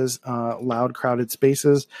noises, loud, crowded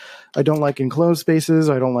spaces. I don't like enclosed spaces.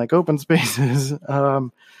 I don't like open spaces.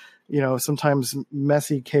 Sometimes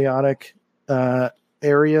messy, chaotic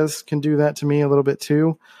areas can do that to me a little bit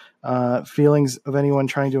too. Feelings of anyone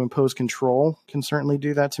trying to impose control can certainly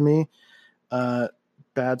do that to me.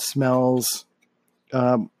 Bad smells,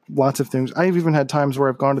 lots of things. I've even had times where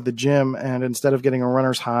I've gone to the gym and instead of getting a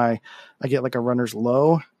runner's high, I get like a runner's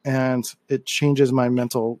low, and it changes my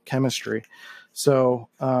mental chemistry. So,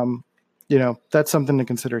 that's something to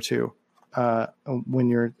consider too, when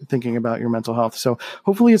you're thinking about your mental health. So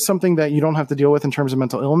hopefully it's something that you don't have to deal with in terms of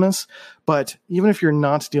mental illness, but even if you're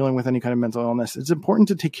not dealing with any kind of mental illness, it's important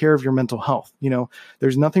to take care of your mental health.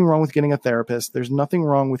 There's nothing wrong with getting a therapist. There's nothing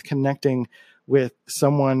wrong with connecting with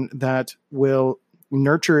someone that will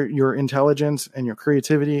nurture your intelligence and your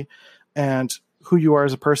creativity and who you are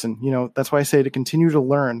as a person. That's why I say to continue to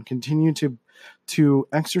learn, continue to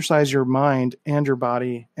exercise your mind and your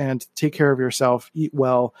body, and take care of yourself, eat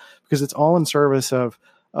well, because it's all in service of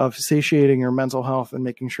satiating your mental health and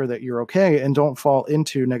making sure that you're okay and don't fall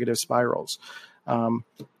into negative spirals.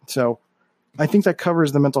 So I think that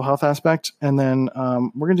covers the mental health aspect. And then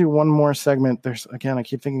we're going to do one more segment. I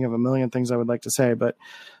keep thinking of a million things I would like to say, but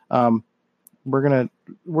we're going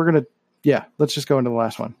to, let's just go into the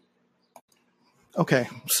last one. Okay.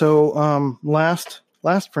 So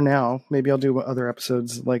last for now, maybe I'll do other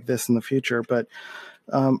episodes like this in the future, but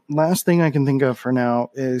last thing I can think of for now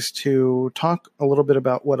is to talk a little bit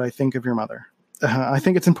about what I think of your mother. I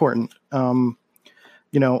think it's important. I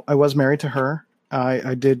was married to her.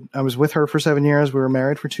 I was with her for 7 years. We were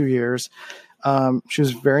married for 2 years. She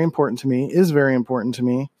was very important to me, is very important to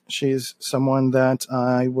me. She's someone that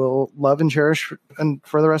I will love and cherish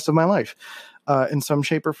for the rest of my life, in some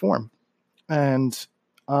shape or form. And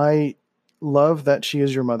I love that she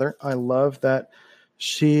is your mother. I love that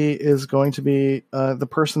she is going to be the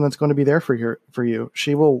person that's going to be there for you.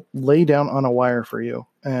 She will lay down on a wire for you.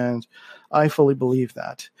 And I fully believe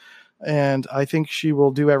that. And I think she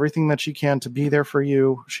will do everything that she can to be there for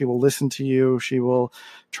you. She will listen to you. She will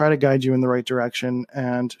try to guide you in the right direction,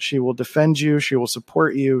 and she will defend you. She will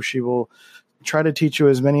support you. She will try to teach you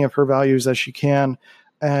as many of her values as she can.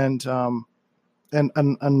 And I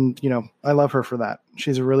love her for that.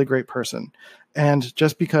 She's a really great person. And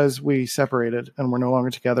just because we separated and we're no longer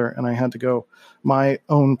together and I had to go my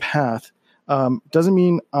own path, doesn't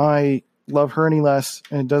mean I love her any less.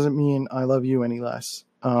 And it doesn't mean I love you any less.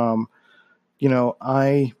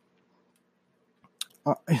 the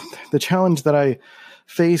challenge that I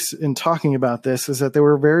face in talking about this is that there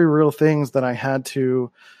were very real things that I had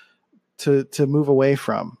to move away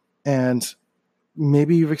from. And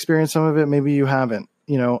maybe you've experienced some of it, maybe you haven't,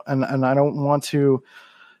 and I don't want to,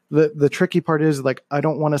 the tricky part is like, I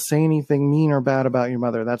don't want to say anything mean or bad about your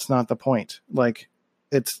mother. That's not the point. Like,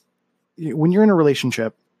 it's when you're in a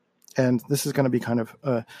relationship, and this is going to be kind of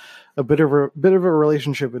a bit of a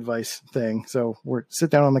relationship advice thing. So sit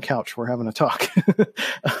down on the couch. We're having a talk.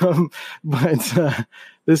 But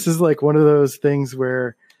this is like one of those things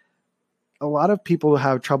where a lot of people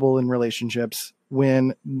have trouble in relationships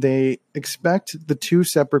when they expect the two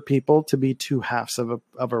separate people to be two halves of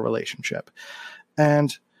a relationship.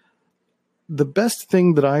 And the best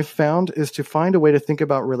thing that I've found is to find a way to think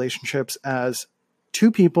about relationships as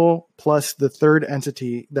two people plus the third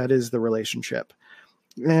entity that is the relationship.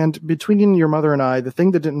 And between your mother and I, the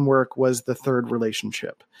thing that didn't work was the third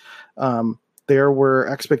relationship. There were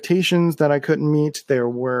expectations that I couldn't meet. There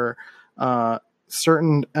were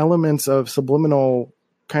certain elements of subliminal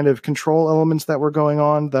kind of control elements that were going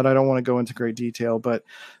on that I don't want to go into great detail, but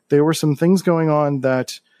there were some things going on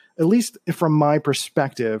that, at least from my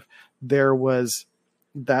perspective, there was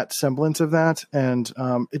that semblance of that. And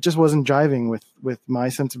it just wasn't jiving with my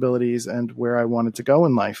sensibilities and where I wanted to go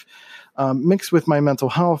in life, mixed with my mental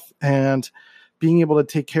health, and being able to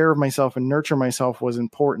take care of myself and nurture myself was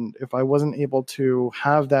important. If I wasn't able to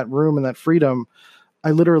have that room and that freedom,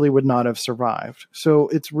 I literally would not have survived. So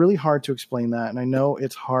it's really hard to explain that. And I know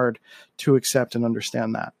it's hard to accept and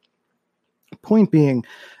understand that. Point being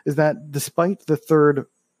is that despite the third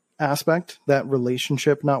aspect, that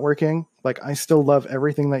relationship not working, like, I still love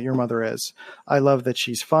everything that your mother is. I love that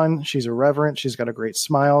she's fun. She's irreverent. She's got a great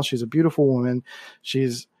smile. She's a beautiful woman.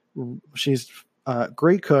 She's a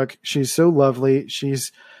great cook. She's so lovely.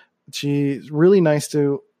 She's really nice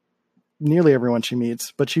to nearly everyone she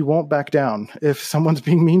meets, but she won't back down if someone's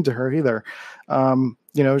being mean to her either.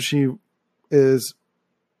 She is,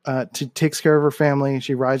 she takes care of her family.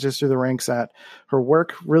 She rises through the ranks at her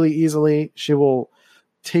work really easily. She will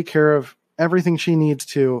take care of everything she needs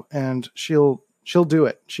to, and she'll do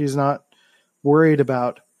it. She's not worried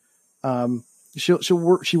about,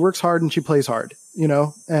 she works hard and she plays hard,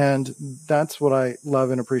 and that's what I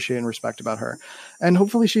love and appreciate and respect about her. And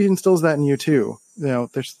hopefully she instills that in you too.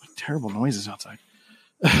 There's terrible noises outside.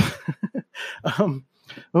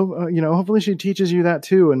 Hopefully she teaches you that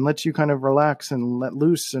too, and lets you kind of relax and let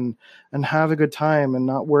loose and have a good time and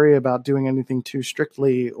not worry about doing anything too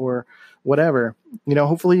strictly or whatever.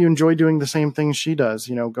 Hopefully you enjoy doing the same things she does,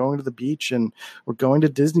 going to the beach or going to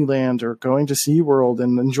Disneyland or going to SeaWorld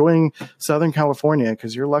and enjoying Southern California,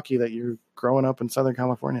 because you're lucky that you're growing up in Southern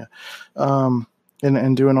California,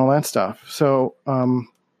 and doing all that stuff. So, and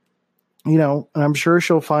I'm sure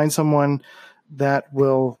she'll find someone that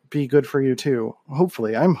will be good for you too.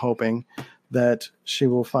 Hopefully, I'm hoping that she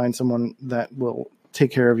will find someone that will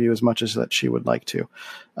take care of you as much as that she would like to.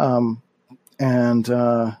 I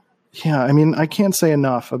can't say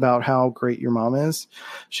enough about how great your mom is.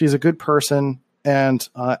 She's a good person, and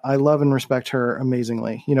I love and respect her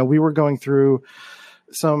amazingly. We were going through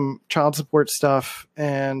some child support stuff,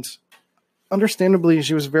 and understandably,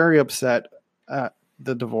 she was very upset at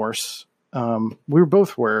the divorce. We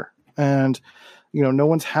both were. And, no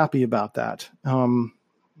one's happy about that.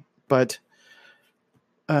 But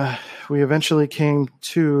we eventually came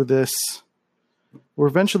to this, we're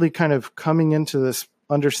eventually kind of coming into this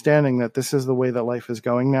understanding that this is the way that life is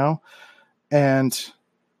going now. And,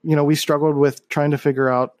 we struggled with trying to figure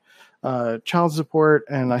out child support,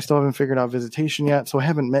 and I still haven't figured out visitation yet. So I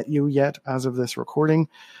haven't met you yet as of this recording.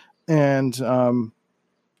 And,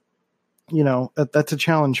 that's a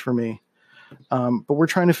challenge for me. But we're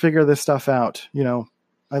trying to figure this stuff out.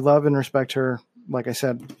 I love and respect her, like I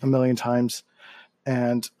said a million times,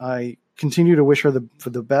 and I continue to wish her for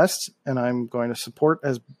the best. And I'm going to support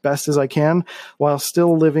as best as I can while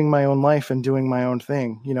still living my own life and doing my own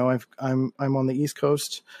thing. I'm on the East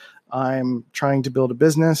Coast. I'm trying to build a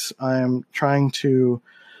business. I'm trying to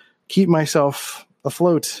keep myself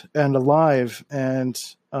afloat and alive, and,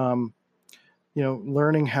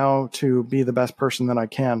 learning how to be the best person that I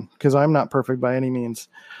can, because I'm not perfect by any means.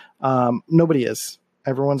 Nobody is.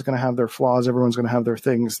 Everyone's going to have their flaws. Everyone's going to have their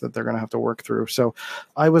things that they're going to have to work through. So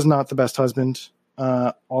I was not the best husband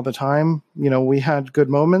all the time. We had good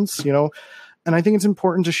moments, and I think it's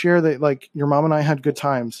important to share that, like, your mom and I had good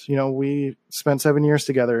times. We spent 7 years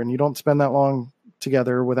together, and you don't spend that long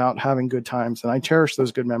together without having good times. And I cherish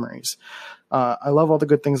those good memories. I love all the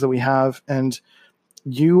good things that we have. And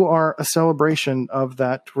you are a celebration of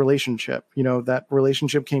that relationship. You know, that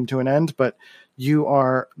relationship came to an end, but you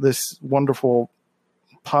are this wonderful,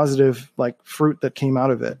 positive, like, fruit that came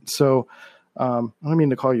out of it. So, I don't mean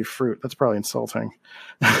to call you fruit. That's probably insulting,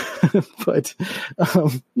 but,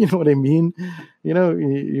 you know what I mean? You know,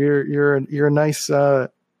 you're a nice, you're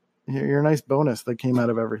a nice bonus that came out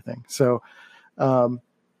of everything. So,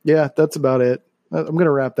 yeah, that's about it. I'm going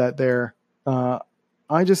to wrap that there.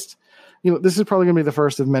 I just, you know, this is probably going to be the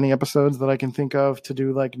first of many episodes that I can think of to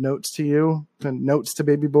do like notes to you and notes to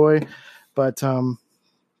baby boy. But, you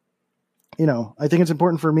know, I think it's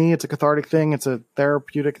important for me. It's a cathartic thing. It's a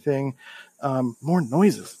therapeutic thing. More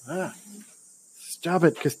noises. Stop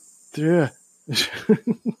it. Cause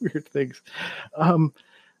weird things.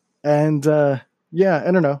 Yeah,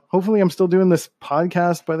 I don't know. Hopefully I'm still doing this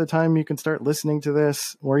podcast by the time you can start listening to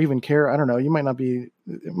this or even care. I don't know. It might not be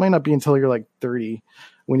until you're like 30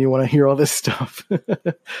 when you want to hear all this stuff.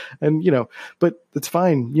 And, you know, but it's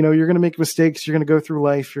fine. You know, you're going to make mistakes. You're going to go through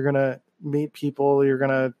life. You're going to meet people. You're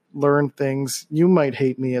going to learn things. You might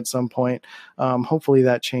hate me at some point. Hopefully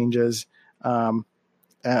that changes. Or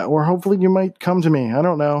hopefully you might come to me. I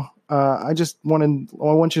don't know. I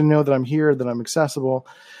want you to know that I'm here, that I'm accessible,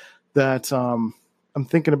 that, I'm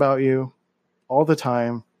thinking about you all the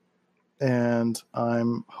time, and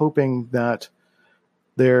I'm hoping that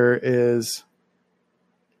there is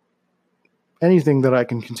anything that I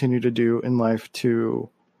can continue to do in life to,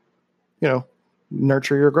 you know,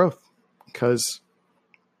 nurture your growth, because,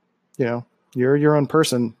 you know, you're your own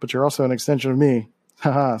person, but you're also an extension of me.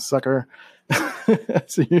 Haha, sucker.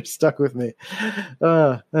 So you're stuck with me.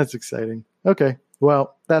 That's exciting. Okay.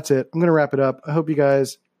 Well, that's it. I'm going to wrap it up. I hope you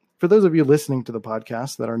guys, for those of you listening to the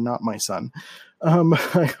podcast that are not my son,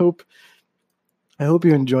 I hope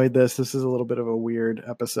you enjoyed this. This is a little bit of a weird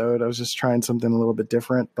episode. I was just trying something a little bit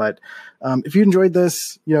different, but if you enjoyed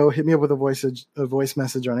this, you know, hit me up with a voice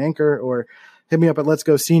message on Anchor, or hit me up at Let's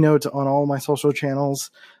Go C Note on all my social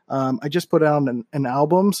channels. I just put out an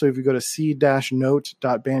album, so if you go to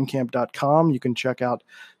c-note.bandcamp.com, you can check out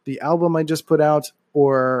the album I just put out,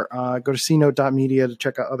 or go to cnote.media to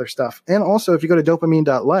check out other stuff. And also, if you go to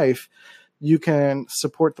dopamine.life, you can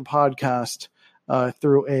support the podcast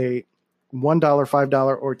through a $1,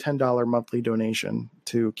 $5, or $10 monthly donation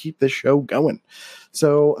to keep this show going.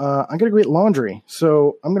 So I got a great laundry.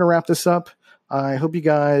 So I'm going to wrap this up. I hope you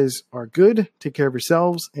guys are good. Take care of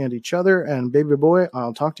yourselves and each other. And baby boy,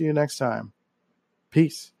 I'll talk to you next time.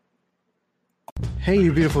 Peace. Hey,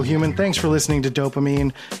 you beautiful human. Thanks for listening to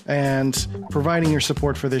Dopamine and providing your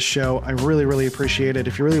support for this show. I really, really appreciate it.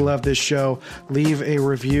 If you really love this show, leave a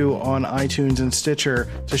review on iTunes and Stitcher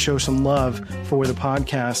to show some love for the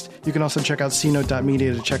podcast. You can also check out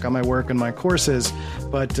cnote.media to check out my work and my courses.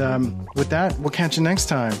 But with that, we'll catch you next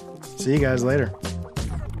time. See you guys later.